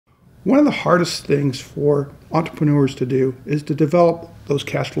One of the hardest things for entrepreneurs to do is to develop those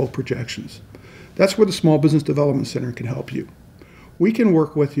cash flow projections. That's where the Small Business Development Center can help you. We can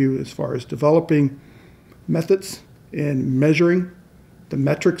work with you as far as developing methods and measuring the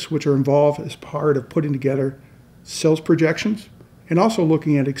metrics which are involved as part of putting together sales projections, and also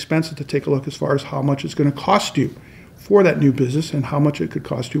looking at expenses to take a look as far as how much it's going to cost you for that new business and how much it could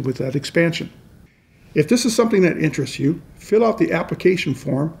cost you with that expansion. If this is something that interests you, fill out the application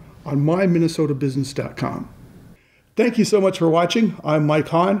form on myminnesotabusiness.com. Thank you so much for watching. I'm Mike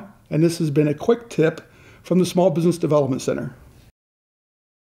Hahn, and this has been a quick tip from the Small Business Development Center.